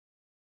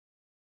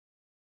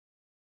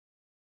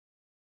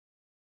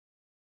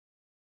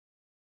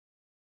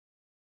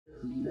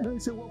And they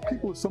say, well,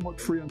 people are somewhat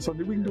free on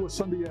Sunday. We can do a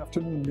Sunday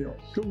afternoon meal.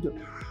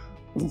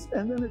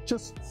 And then it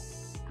just,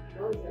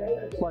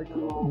 like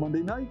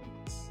Monday night,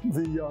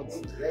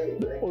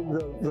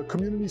 the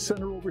community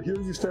center over here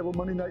used to have a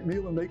Monday night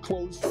meal, and they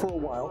closed for a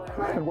while.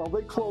 And while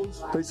they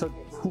closed, they said,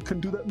 who can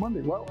do that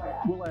Monday? Well,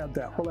 we'll add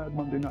that. We'll add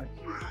Monday night.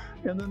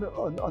 And then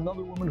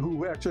another woman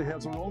who actually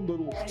has her own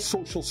little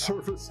social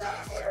service,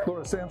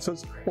 Laura Sam,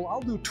 says, well,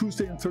 I'll do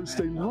Tuesday and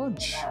Thursday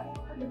lunch.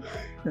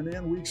 And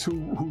Ann Weeks,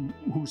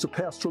 who's a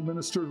pastoral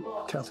minister,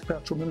 Catholic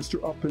pastoral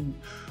minister up in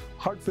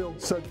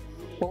Hartfield, said,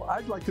 well,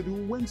 I'd like to do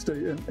a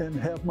Wednesday and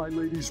have my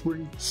ladies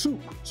bring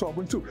soup. So I'll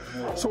bring soup.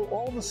 So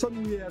all of a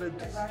sudden we added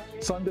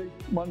Sunday,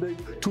 Monday,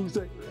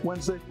 Tuesday,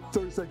 Wednesday,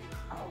 Thursday.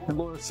 And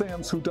Laura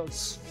Sams, who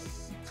does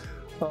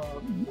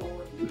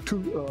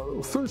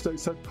Thursday,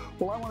 said,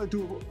 well, I want to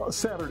do a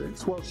Saturday.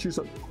 Well, she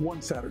said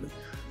one Saturday.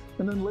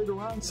 And then later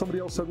on, somebody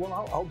else said,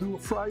 well, I'll do a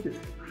Friday.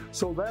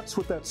 So that's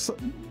what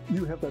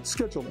you have that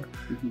schedule there.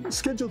 The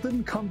schedule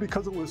didn't come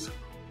because it was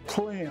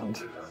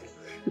planned.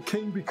 It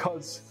came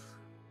because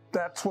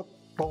that's what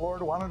the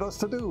Lord wanted us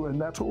to do, and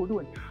that's what we're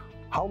doing.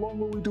 How long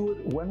will we do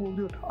it? When will we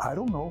do it? I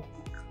don't know.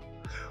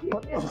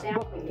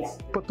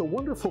 But the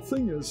wonderful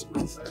thing is,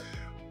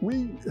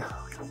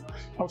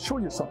 I'll show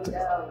you something.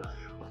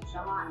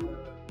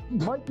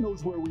 Mike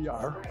knows where we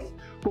are,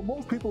 but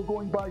most people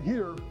going by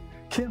here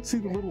can't see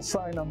the little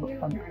sign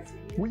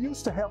we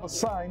used to have a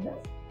sign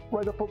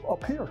right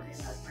up here.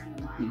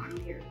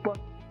 But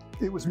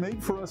it was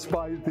made for us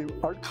by the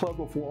Art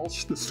Club of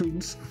Walsh, the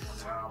students,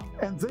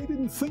 and they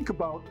didn't think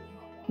about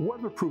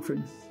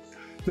weatherproofing.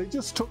 They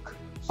just took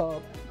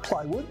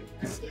plywood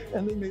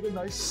and they made a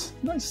nice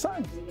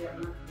sign.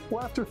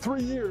 Well, after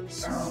 3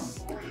 years,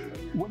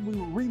 when we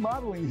were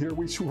remodeling here,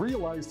 we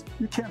realized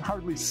you can't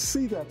hardly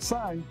see that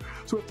sign,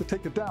 so we have to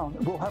take it down.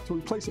 We'll have to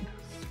replace it.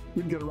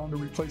 We didn't get around to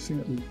replacing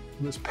it.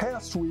 This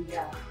past week,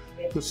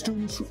 the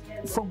students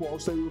from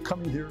Walsh, they were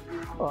coming here,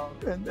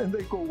 and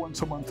they go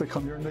once a month, they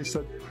come here, and they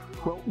said,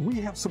 well,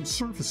 we have some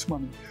service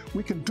money.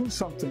 We can do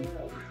something.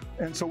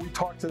 And so we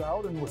talked it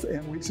out, and with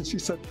Ann Weeks, and she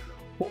said,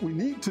 what we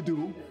need to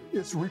do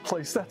is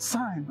replace that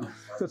sign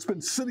that's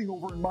been sitting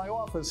over in my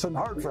office in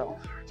Hartford.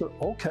 So,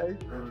 okay,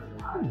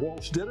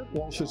 Walsh did it.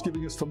 Walsh is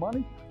giving us the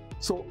money.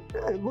 So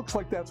it looks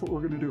like that's what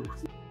we're going to do.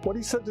 What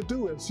he said to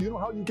do is, you know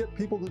how you get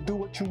people to do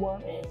what you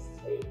want?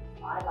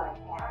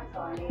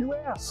 You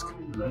ask,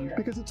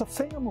 because it's a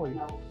family.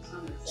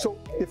 So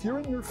if you're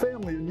in your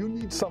family and you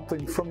need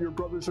something from your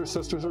brothers or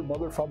sisters or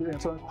mother, father,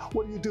 aunt, son,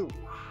 what do?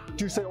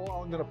 Do you say, oh,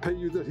 I'm going to pay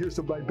you that,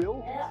 here's my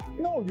bill?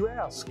 No, you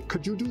ask,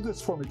 could you do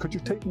this for me? Could you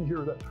take me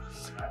here?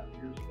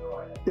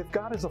 If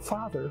God is a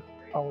father,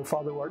 our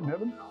Father who art in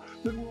heaven,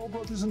 then we're all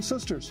brothers and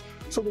sisters.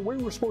 So the way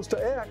we're supposed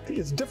to act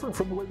is different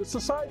from the way the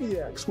society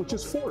acts, which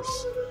is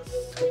force.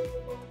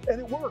 And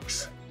it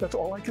works. That's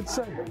all I can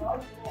say.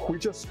 We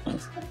just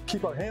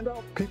keep our hand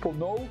out. People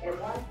know.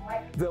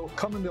 They'll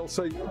come and they'll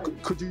say,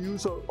 could you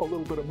use a little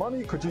bit of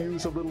money? Could you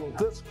use a little of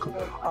this?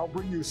 I'll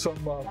bring you some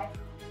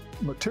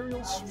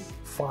materials.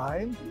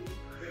 Fine.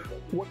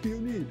 What do you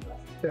need?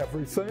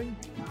 Everything.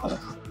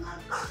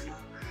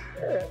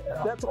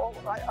 That's all.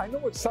 I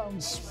know it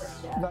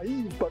sounds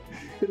naive, but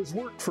it has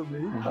worked for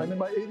me. I'm in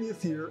my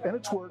 80th year, and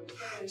it's worked.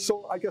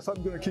 So I guess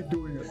I'm going to keep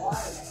doing it.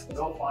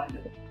 Go find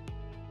it.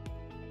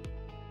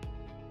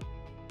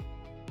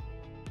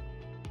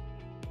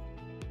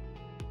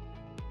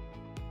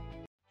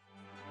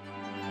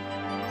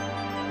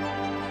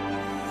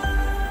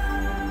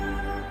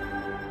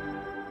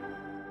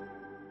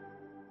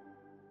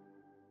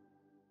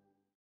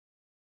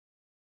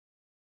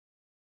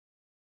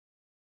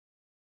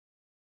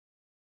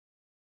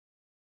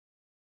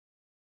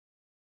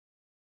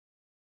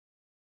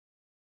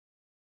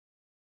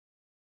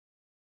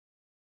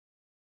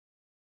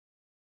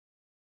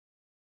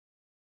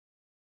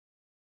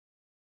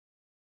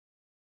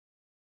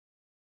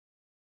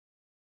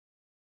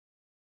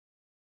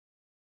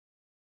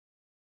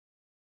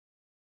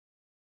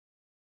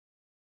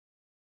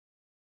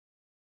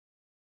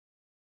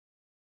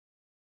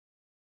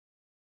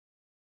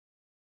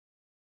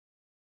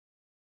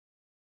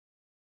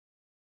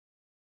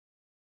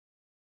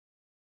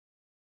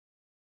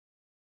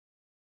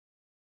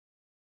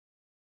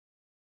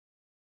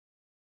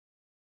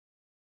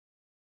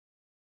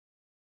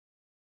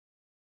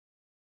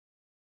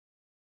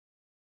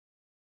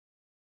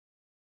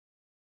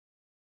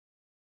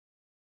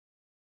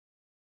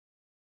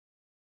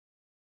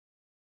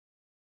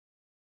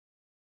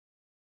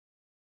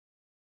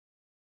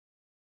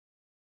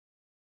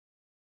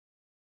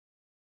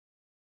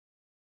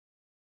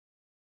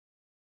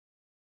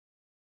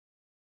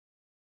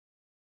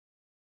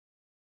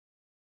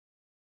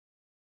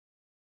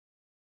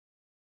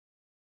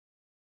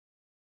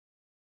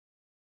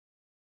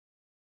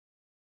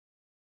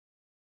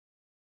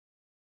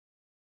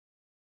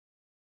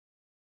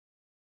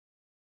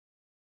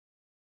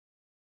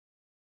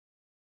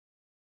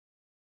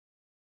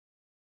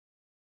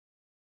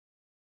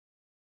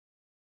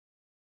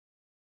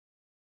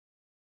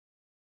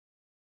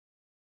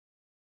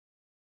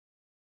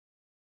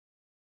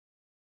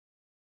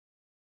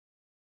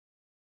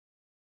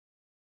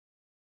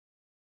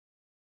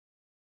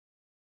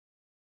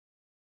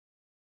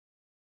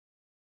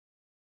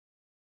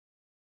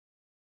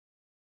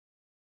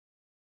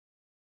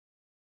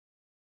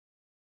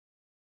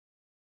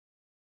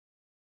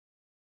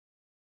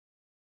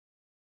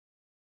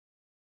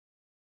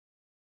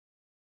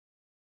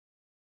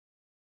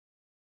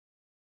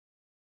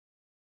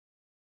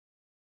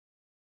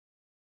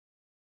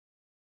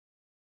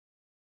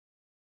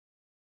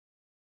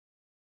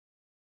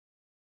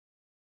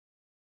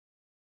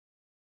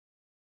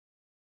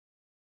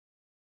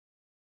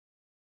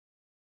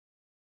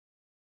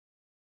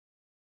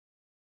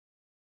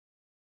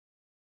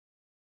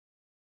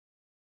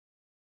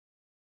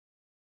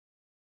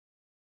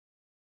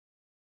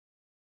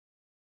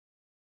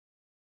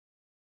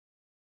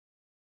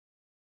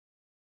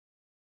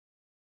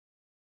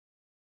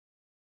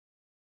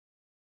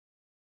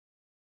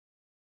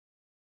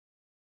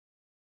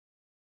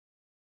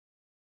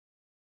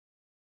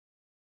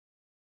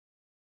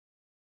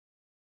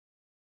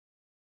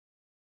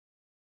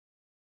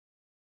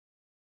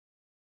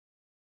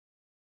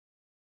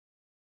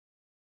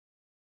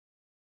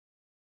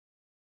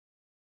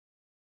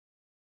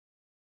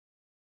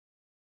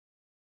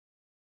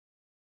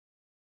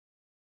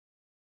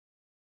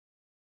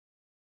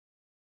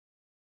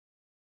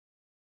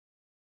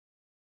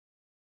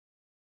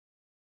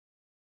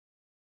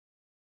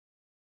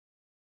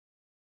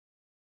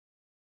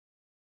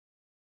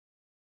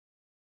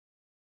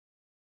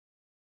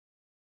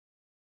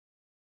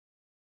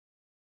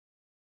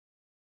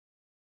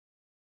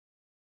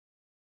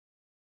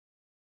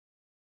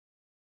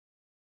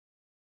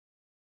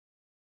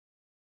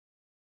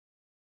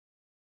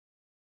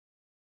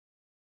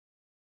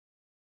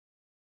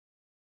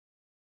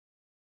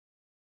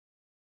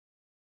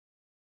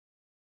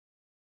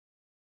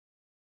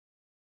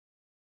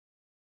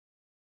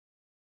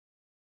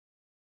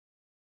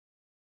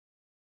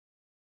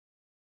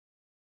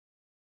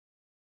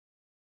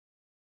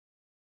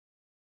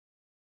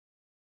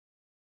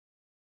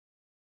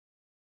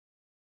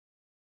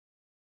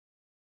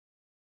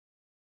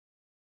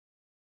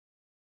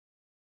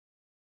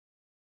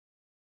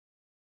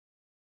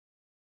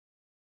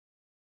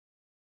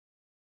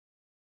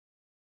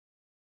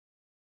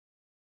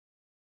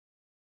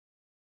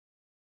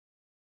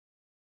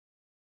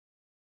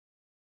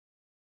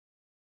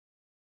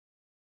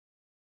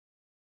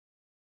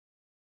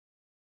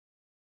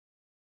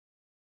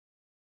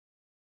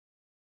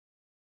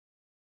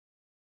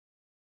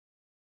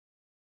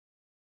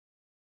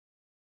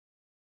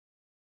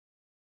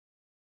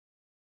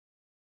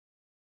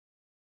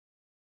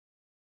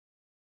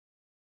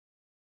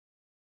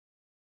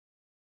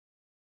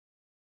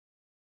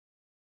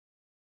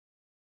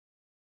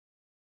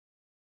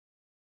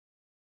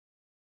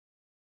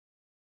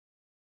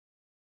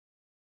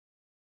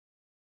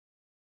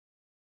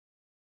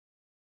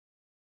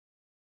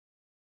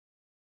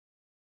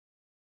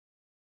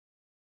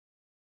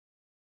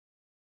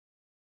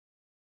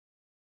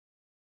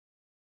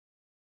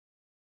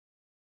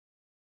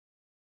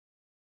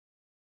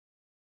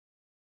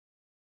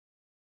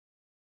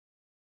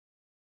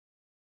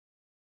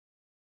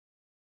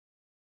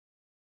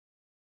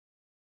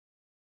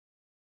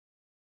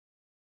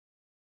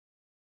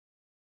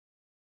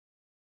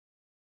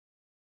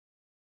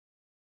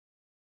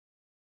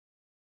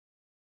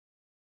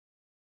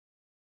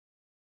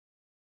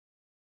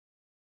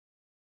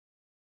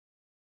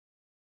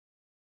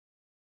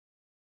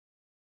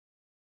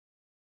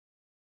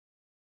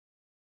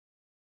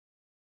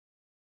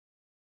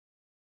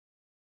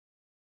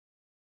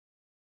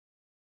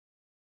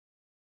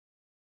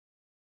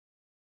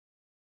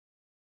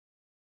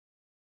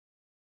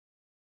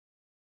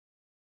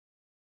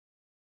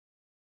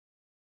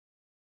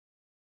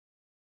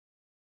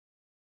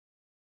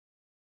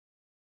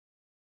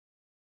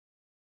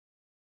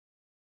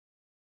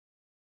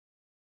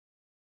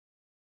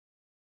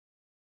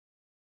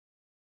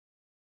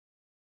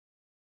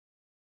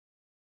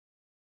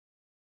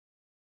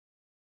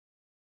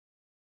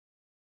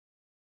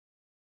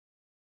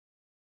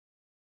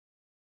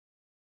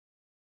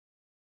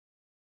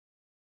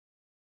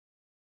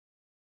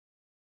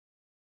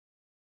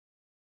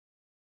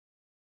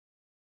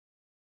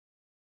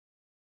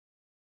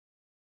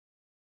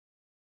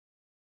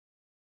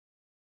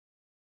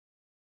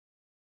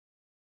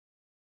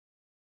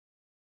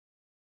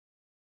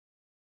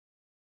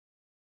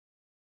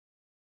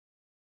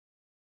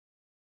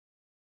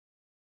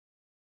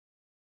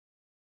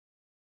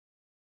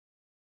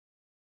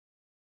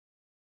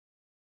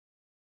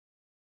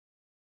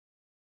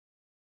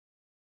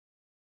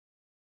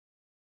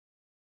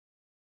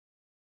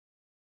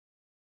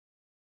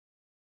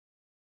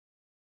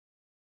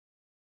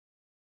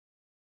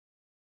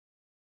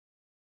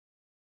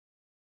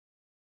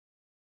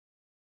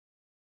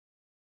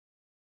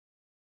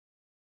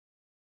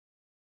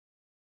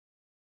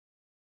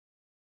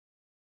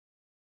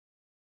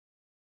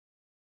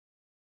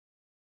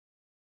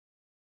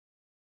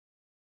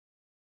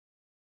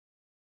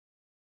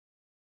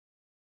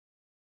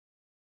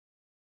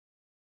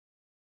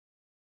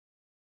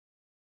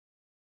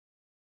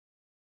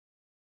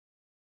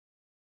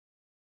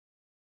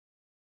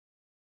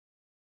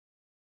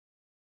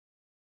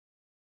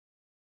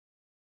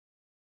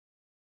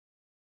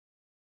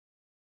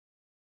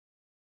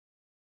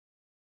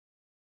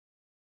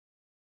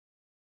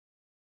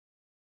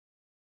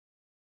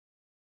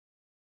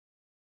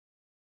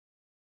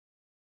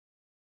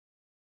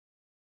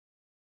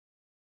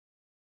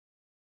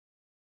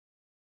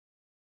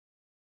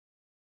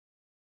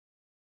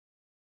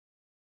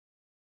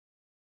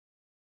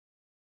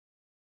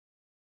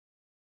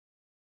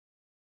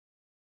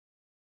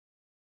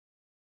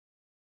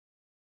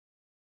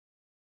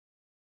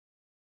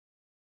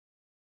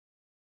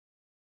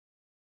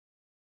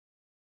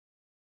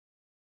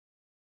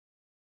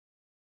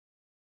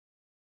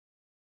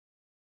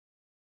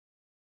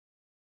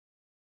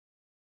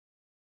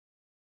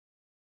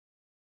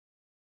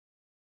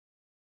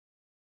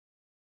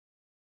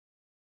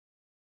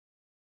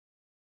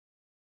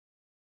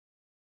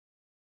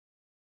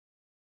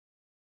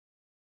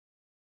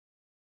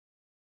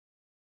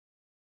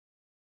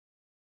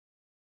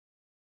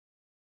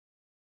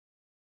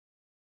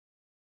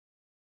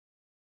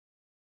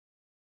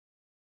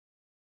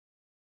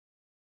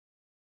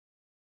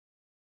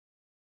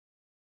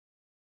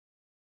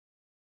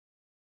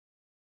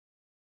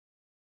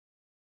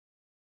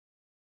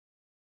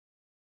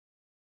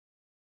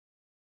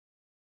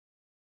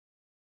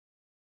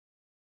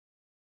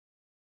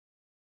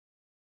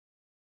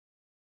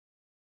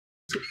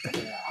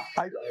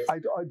 I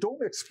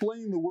don't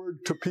explain the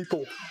word to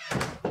people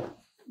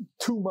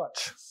too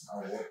much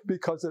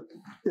because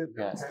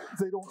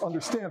they don't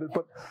understand it.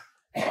 But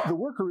the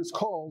worker is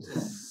called,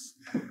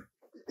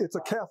 it's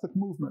a Catholic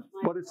movement,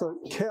 but it's a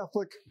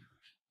Catholic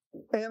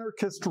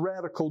anarchist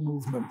radical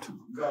movement.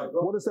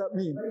 What does that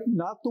mean?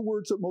 Not the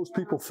words that most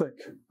people think.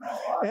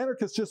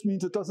 Anarchist just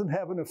means it doesn't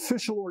have an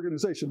official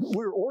organization.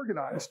 We're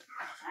organized,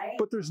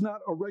 but there's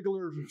not a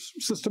regular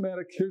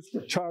systematic, here's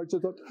the charge.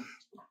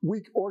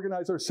 We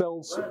organize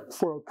ourselves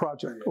for a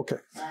project. Okay.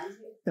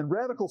 And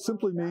radical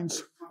simply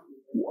means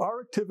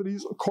our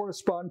activities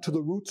correspond to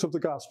the roots of the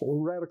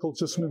gospel. Radical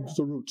just means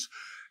the roots.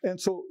 And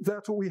so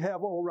that's what we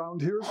have all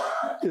around here.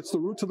 It's the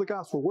roots of the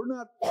gospel. We're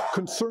not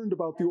concerned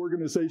about the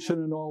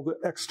organization and all the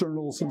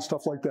externals and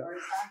stuff like that.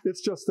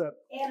 It's just that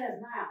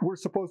we're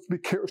supposed to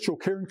show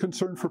care and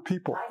concern for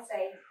people.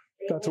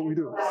 That's what we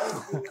do.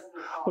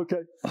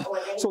 Okay,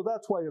 so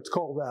that's why it's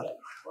called that.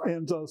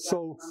 And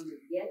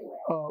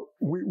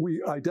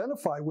we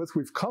identify with,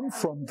 we've come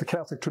from the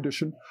Catholic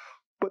tradition,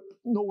 but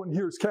no one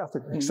here is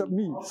Catholic except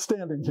me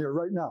standing here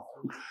right now.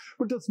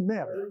 But it doesn't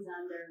matter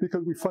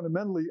because we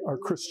fundamentally are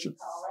Christian,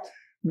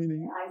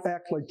 meaning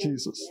act like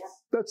Jesus.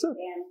 That's it.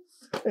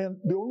 And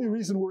the only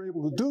reason we're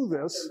able to do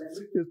this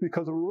is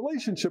because of a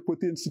relationship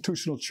with the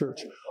institutional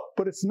church.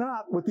 But it's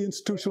not with the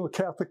institutional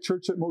Catholic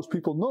Church that most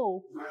people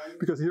know,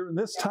 because here in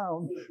this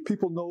town,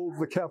 people know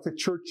the Catholic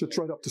Church that's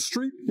right up the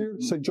street here,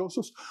 St.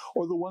 Joseph's,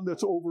 or the one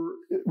that's over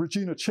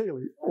Regina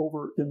Caeli,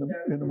 over in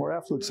the more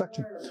affluent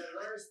section.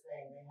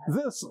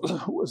 This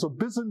was a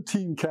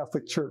Byzantine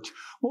Catholic Church.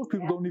 Most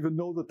people don't even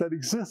know that that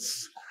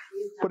exists.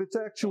 But it's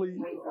actually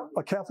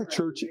a Catholic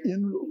Church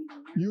in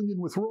union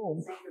with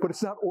Rome, but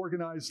it's not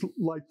organized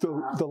like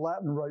the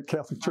Latin Rite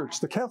Catholic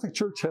Church. The Catholic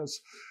Church has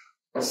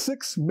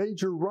 6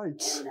 major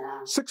rites,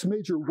 6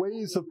 major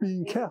ways of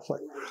being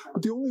Catholic.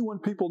 But the only one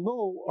people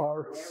know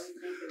are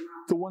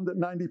the one that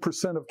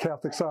 90% of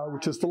Catholics are,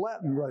 which is the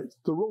Latin Rite,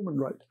 the Roman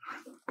Rite.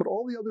 But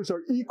all the others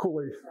are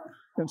equally.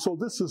 And so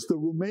this is the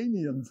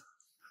Romanian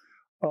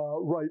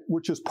Rite,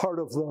 which is part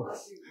of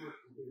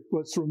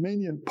it's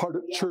Romanian part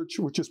of church,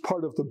 which is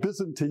part of the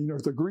Byzantine or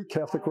the Greek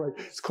Catholic Rite.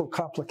 It's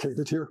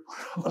complicated here.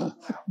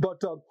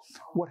 But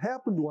what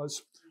happened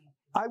was,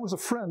 I was a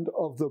friend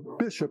of the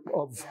bishop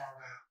of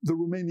the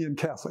Romanian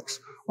Catholics,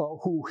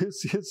 who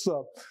his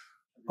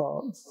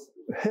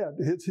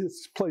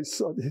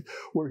place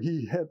where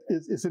he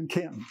is in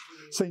Canton,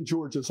 St.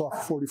 George's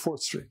off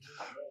 44th Street.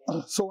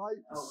 So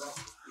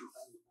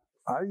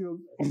I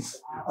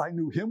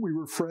knew him. We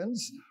were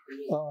friends.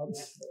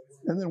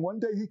 And then one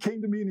day he came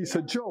to me and he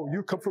said, "Joe,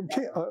 you come from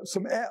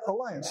some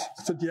Alliance."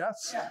 I said,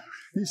 "Yes."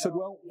 He said,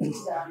 "Well,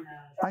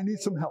 I need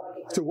some help."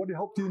 I said, "What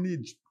help do you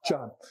need,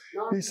 John?"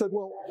 He said,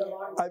 "Well,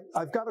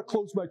 I've got to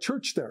close my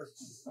church there."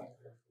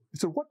 I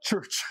said, "What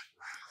church?"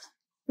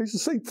 He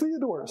said, "St.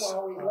 Theodore's."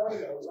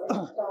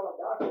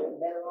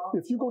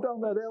 If you go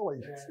down that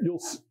alley,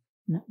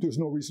 there's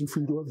no reason for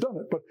you to have done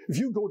it, but if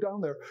you go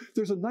down there,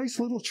 there's a nice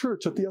little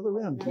church at the other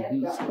end,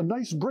 a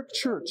nice brick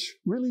church,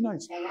 really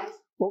nice.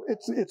 Well,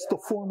 it's the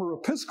former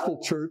Episcopal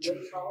Church,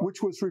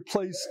 which was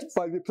replaced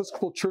by the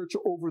Episcopal Church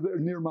over there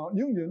near Mount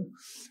Union,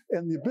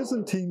 and the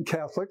Byzantine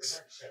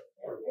Catholics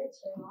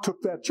took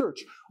that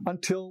church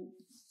until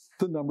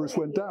the numbers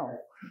went down.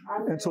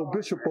 And so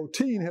Bishop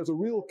Botín has a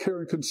real care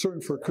and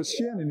concern for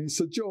Christianity. He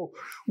said, "Joe,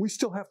 we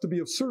still have to be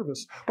of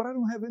service, but I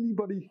don't have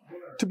anybody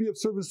to be of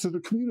service to the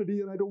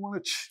community, and I don't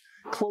want to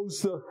close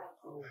the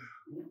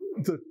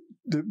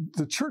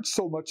church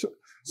so much."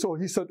 So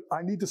he said,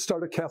 "I need to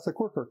start a Catholic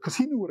worker," because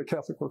he knew what a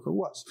Catholic worker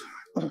was.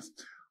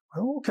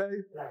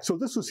 Okay, so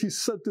he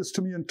said this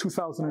to me in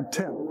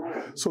 2010.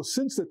 So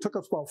since it took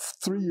us about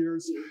 3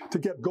 years to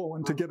get it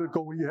going,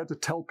 you had to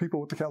tell people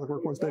what the Catholic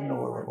work was. They didn't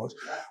know what it was.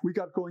 We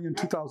got going in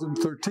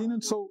 2013,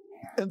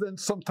 and then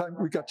sometime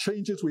we got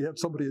changes. We had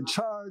somebody in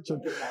charge,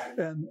 and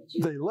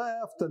they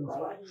left, and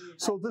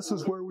so this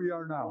is where we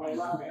are now.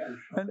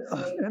 And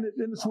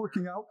it's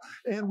working out.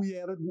 And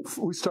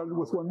we started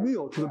with one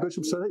meal, because the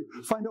bishop said, "Hey,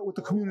 find out what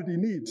the community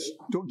needs.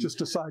 Don't just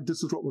decide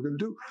this is what we're going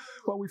to do."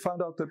 Well, we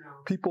found out that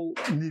people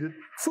needed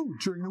food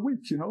during the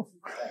week, So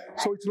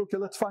he said, "Okay,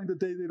 let's find a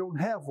day they don't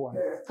have one."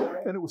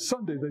 And it was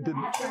Sunday they didn't.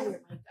 Huh? You're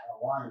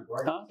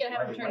going to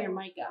have to turn your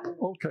mic up.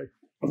 Okay.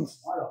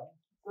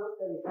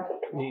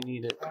 You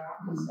need it.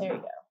 There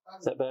you go.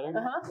 Is that better?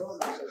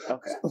 Uh-huh.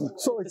 Okay.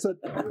 So I said,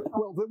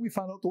 well, then we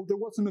found out there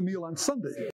wasn't a meal on Sunday.